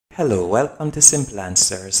Hello, welcome to Simple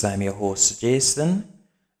Answers. I'm your host Jason,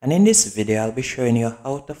 and in this video I'll be showing you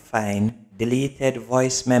how to find deleted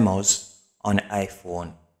voice memos on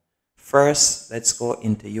iPhone. First, let's go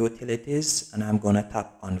into Utilities and I'm going to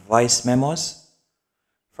tap on Voice Memos.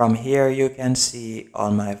 From here you can see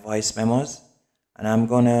all my voice memos, and I'm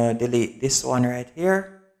going to delete this one right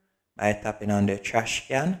here by tapping on the trash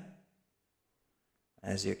can.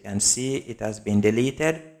 As you can see, it has been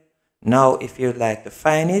deleted. Now, if you'd like to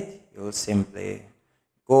find it, you'll simply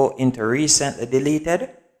go into Recently Deleted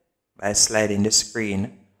by sliding the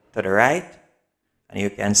screen to the right. And you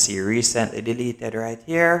can see Recently Deleted right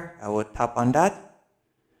here. I will tap on that.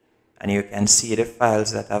 And you can see the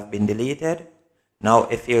files that have been deleted. Now,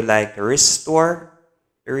 if you'd like to restore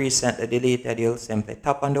the Recently Deleted, you'll simply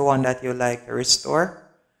tap on the one that you like to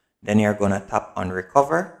restore. Then you're going to tap on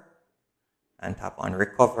Recover and tap on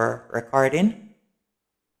Recover Recording.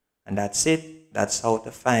 And that's it. That's how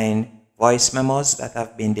to find voice memos that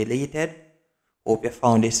have been deleted. Hope you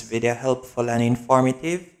found this video helpful and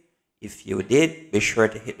informative. If you did, be sure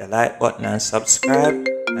to hit the like button and subscribe.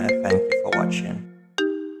 And thank you for watching.